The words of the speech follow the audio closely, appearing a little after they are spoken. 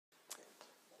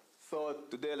So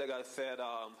today, like I said,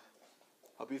 I'll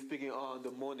be speaking on the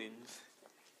mornings.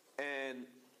 And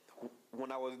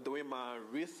when I was doing my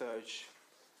research,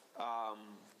 after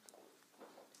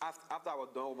I was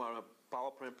done with my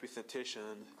PowerPoint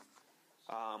presentation,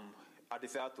 I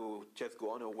decided to just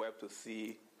go on the web to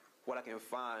see what I can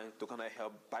find to kind of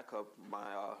help back up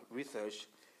my research.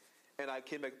 And I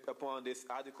came upon this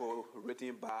article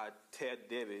written by Ted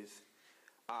Davis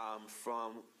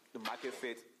from the Market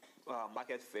Faith,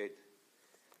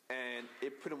 and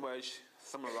it pretty much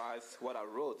summarized what I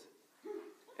wrote.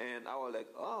 And I was like,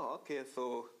 oh, okay,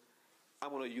 so I'm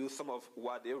going to use some of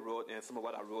what they wrote and some of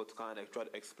what I wrote to kind of try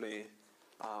to explain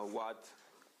what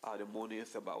the morning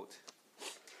is about.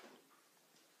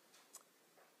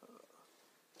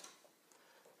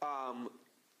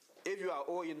 If you are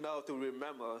old enough to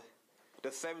remember the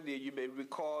 70s, you may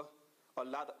recall a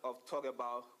lot of talk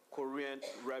about Korean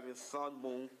Reverend Sun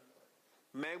Moon,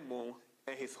 Mang Moon,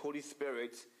 and his Holy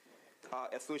Spirit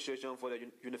Association for the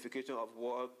Unification of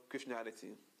World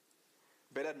Christianity,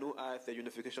 better known as the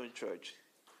Unification Church.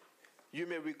 You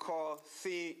may recall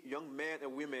seeing young men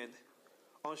and women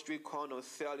on street corners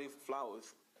selling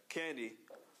flowers, candy,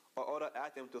 or other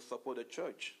items to support the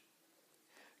church.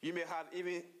 You may have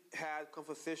even had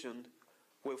conversation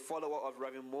with followers of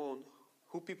Reverend Moon,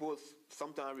 who people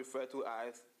sometimes refer to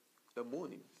as the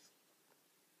Moonies.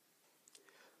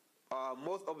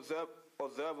 Most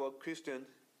observer Christian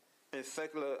and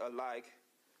secular alike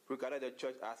regarded the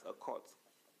church as a cult.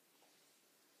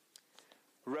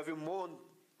 Reverend Moon,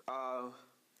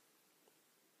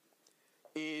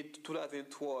 in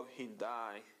 2012, he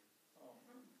died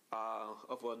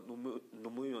of a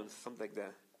pneumonia, something like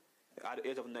that, at the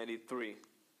age of 93.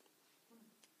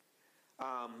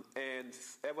 And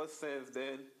ever since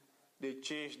then, they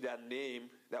changed their name,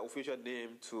 their official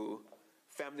name, to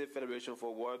Family Federation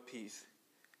for World Peace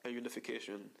and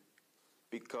Unification,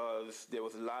 because there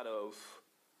was a lot of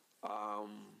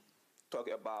talk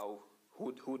about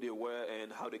who they were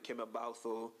and how they came about,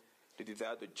 so they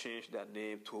decided to change their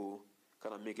name to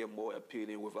kind of make it more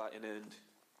appealing without any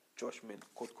judgment,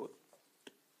 quote, quote.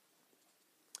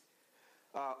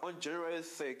 On January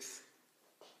 6,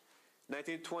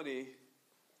 1920,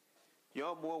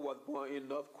 Young Moon was born in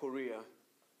North Korea.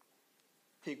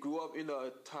 He grew up in a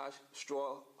thatched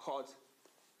straw hut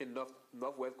in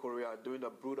Northwest Korea during the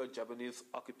brutal Japanese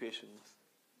occupation.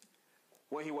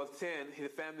 When he was 10, his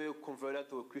family converted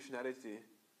to Christianity,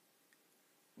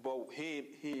 but he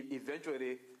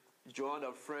eventually joined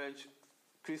a French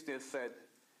Christian sect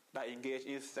that engaged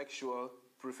in sexual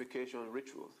purification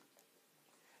rituals.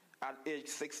 At age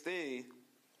 16,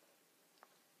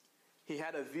 he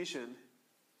had a vision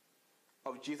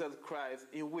of Jesus Christ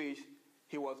in which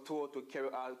he was told to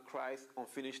carry out Christ's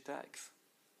unfinished task.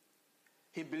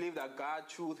 He believed that God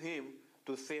chose him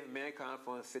to save mankind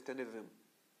from Satanism.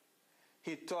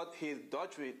 He taught his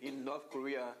doctrine in North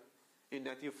Korea in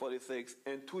 1946,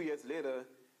 and 2 years later,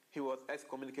 he was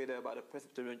excommunicated by the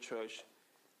Presbyterian Church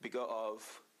because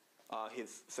of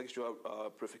his sexual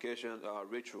purification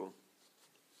ritual.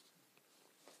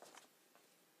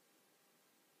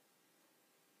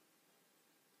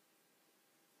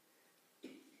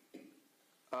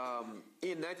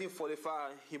 In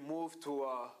 1945, he moved to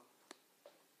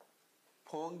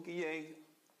Pyongyang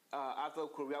after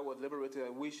Korea was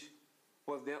liberated, which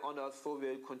was then under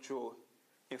Soviet control,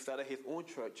 and started his own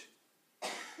church.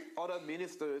 Other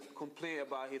ministers complained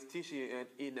about his teaching, and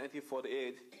in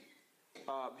 1948,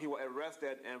 he was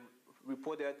arrested and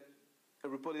reported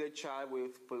charged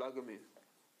with polygamy.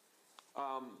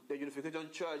 The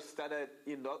Unification Church started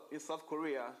in South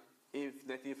Korea in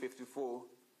 1954,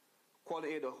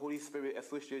 calling it the Holy Spirit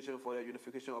Association for the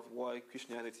Unification of World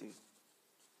Christianity.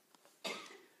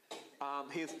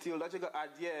 His theological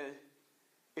idea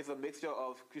is a mixture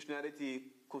of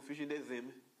Christianity,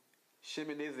 Confucianism,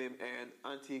 shamanism, and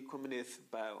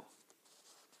anti-communist bile.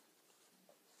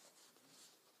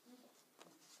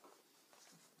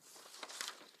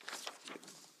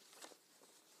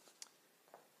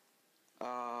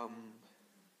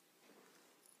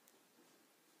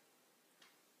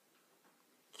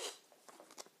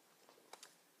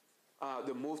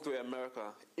 The move to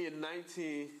America. In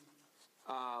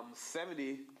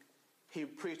 1970, he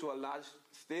preached to a large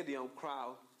stadium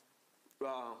crowd,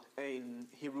 and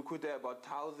he recruited about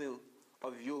 1,000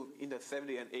 of youth in the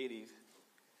 70s and 80s.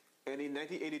 And in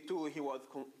 1982, he was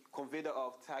convicted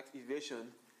of tax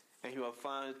evasion, and he was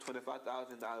fined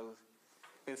 $25,000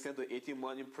 and sent to 18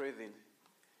 months in prison.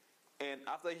 And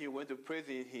after he went to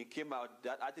prison, he came out.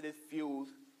 That actually fueled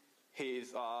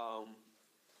his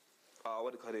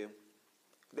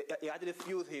It actually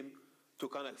fueled him to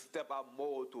kind of step out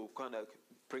more, to kind of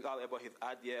bring out about his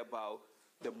idea about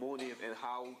the mourning and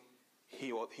how he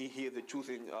is the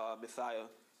choosing Messiah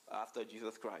after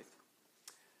Jesus Christ.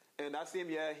 And that same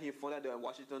year, he founded the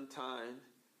Washington Times,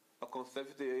 a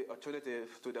conservative alternative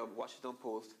to the Washington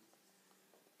Post.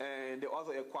 And they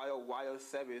also acquired Wire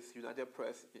Service, United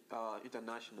Press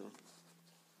International.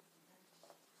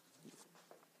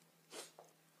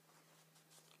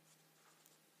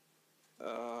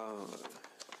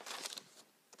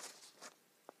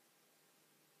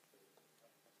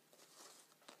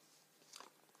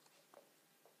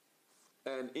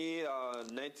 And in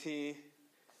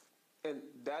and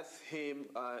that's him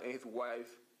and his wife.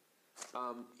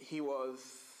 He was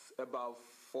about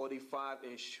 45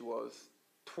 and she was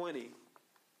 20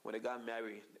 when they got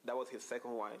married. That was his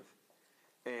second wife.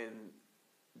 And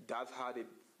that's how they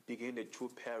became the true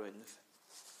parents,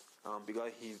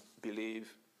 because he believed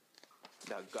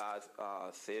that God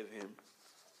saved him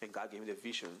and God gave him the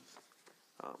visions.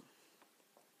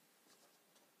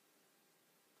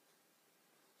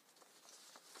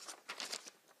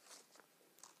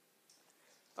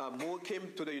 Moore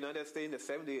came to the United States in the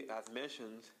 70s, as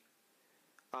mentioned,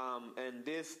 and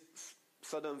this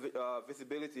sudden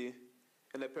visibility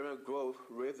and apparent growth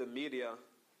raised the media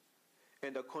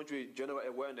and the country's general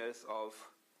awareness of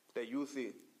the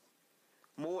UC.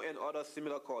 Moore and other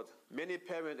similar cults, many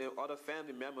parents and other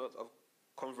family members of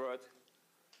converts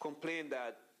complained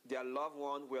that their loved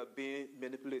ones were being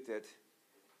manipulated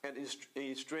and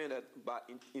restrained by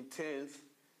intense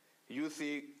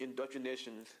UC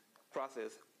indoctrination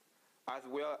process, as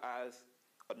well as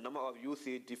a number of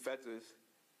UC defectors,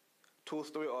 told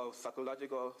stories of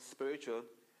psychological, spiritual,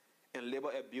 and labor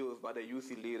abuse by the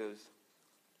UC leaders.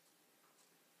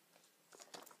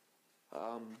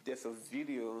 There's a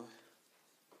video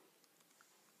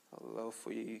I'd love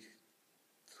for you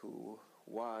to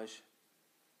watch.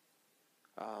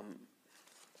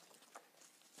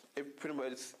 It pretty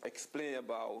much explains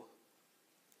about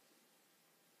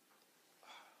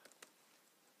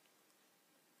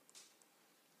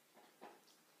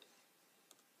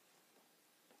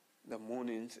the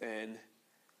moonings, and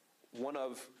one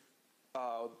of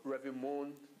Reverend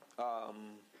Moon,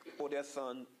 oldest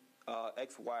son,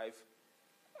 ex-wife,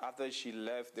 after she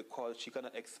left the court, she kind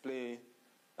of explained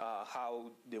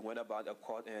how they went about the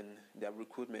court and their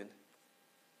recruitment,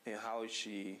 and how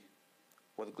she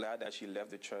was glad that she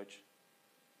left the church.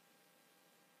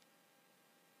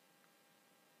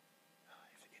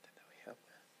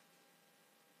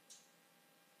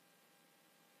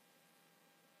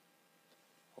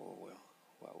 Oh well,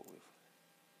 wow.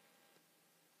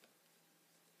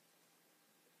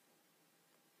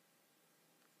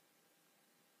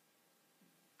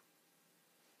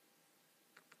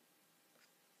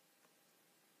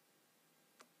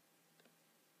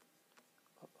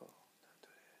 Uh-oh, don't do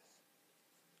this.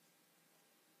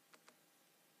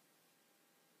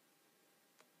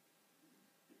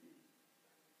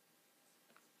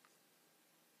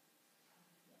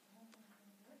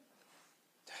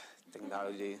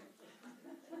 Technology.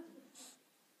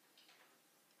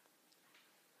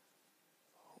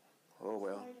 Oh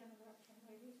well.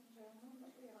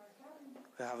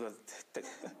 We have a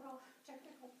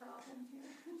technical problem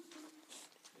here.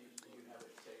 Do you have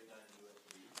it saved on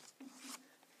USB?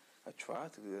 I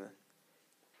tried to do that.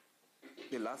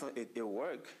 The last one, it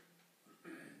worked.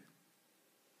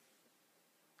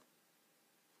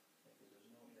 Because there's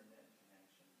no internet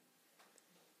connection.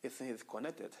 It says it's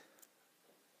connected. I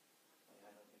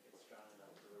don't think it's strong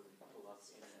enough to really pull up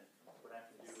the internet. What I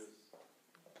can do is,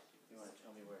 you want to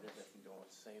tell me where it is, I can go and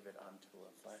save it onto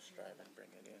a flash drive and bring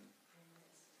it in.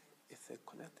 It says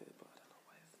connected, but I don't know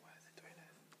why is it doing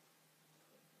that.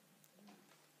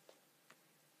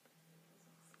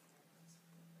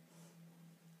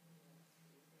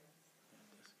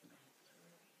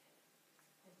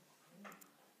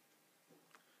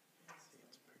 See,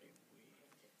 it's pretty weak.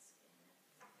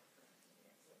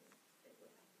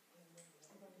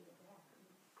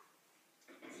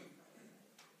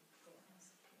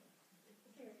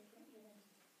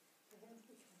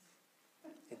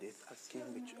 It is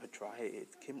asking me to try it.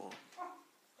 It came on.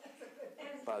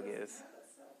 Bug is.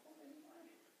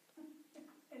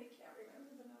 And he can't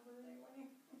remember the number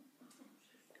anyway.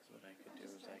 Because what I could do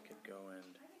is I could go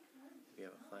and, if you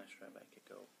have a flash drive, I could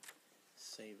go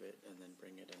save it and then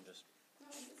bring it and just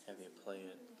have you play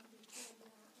it.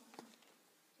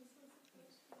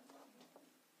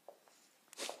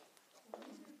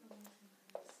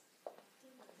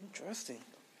 Interesting.